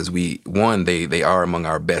matters because they are among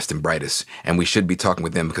our best and brightest, and we should be talking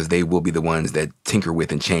with them because they will be the ones that tinker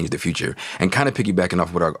with and change the future. And kind of piggybacking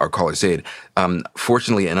off what our caller said,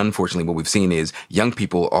 fortunately and unfortunately, what we've seen is young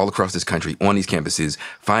people all across this country on these campuses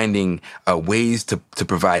finding ways to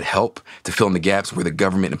provide help to fill in the gaps where the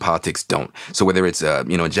government and politics don't. So whether it's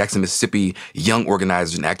in Jackson, Mississippi, young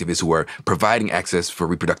organizers and activists who are providing access for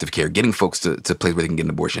reproductive care, getting folks to places where they can get an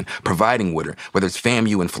abortion, providing water, whether it's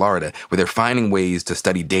FAMU in Florida, where they're finding ways to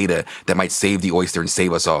study data that might save the oyster and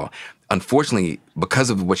save us all. Unfortunately, because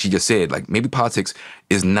of what she just said, like maybe politics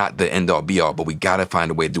is not the end all be all, but we got to find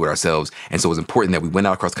a way to do it ourselves. And so it was important that we went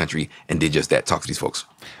out across the country and did just that, talk to these folks.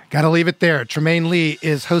 Got to leave it there. Tremaine Lee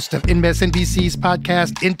is host of MSNBC's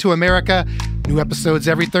podcast, Into America. New episodes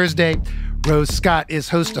every Thursday. Rose Scott is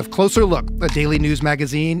host of Closer Look, a daily news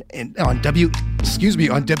magazine on WABE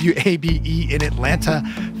in Atlanta.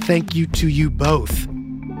 Thank you to you both.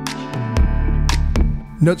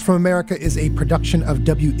 Notes from America is a production of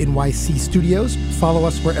WNYC Studios. Follow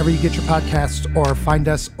us wherever you get your podcasts or find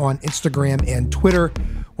us on Instagram and Twitter.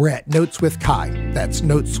 We're at Notes with Kai. That's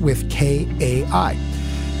Notes with K-A-I.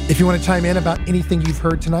 If you want to chime in about anything you've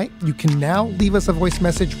heard tonight, you can now leave us a voice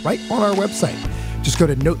message right on our website. Just go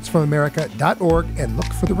to notesfromamerica.org and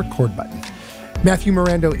look for the record button. Matthew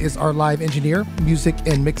Mirando is our live engineer, music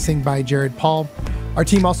and mixing by Jared Paul. Our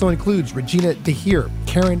team also includes Regina DeHeer,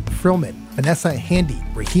 Karen Frillman, Vanessa Handy,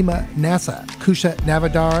 Rahima Nassa, Kusha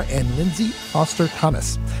Navadar, and Lindsay Foster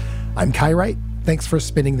Thomas. I'm Kai Wright. Thanks for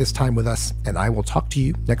spending this time with us, and I will talk to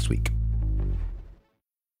you next week.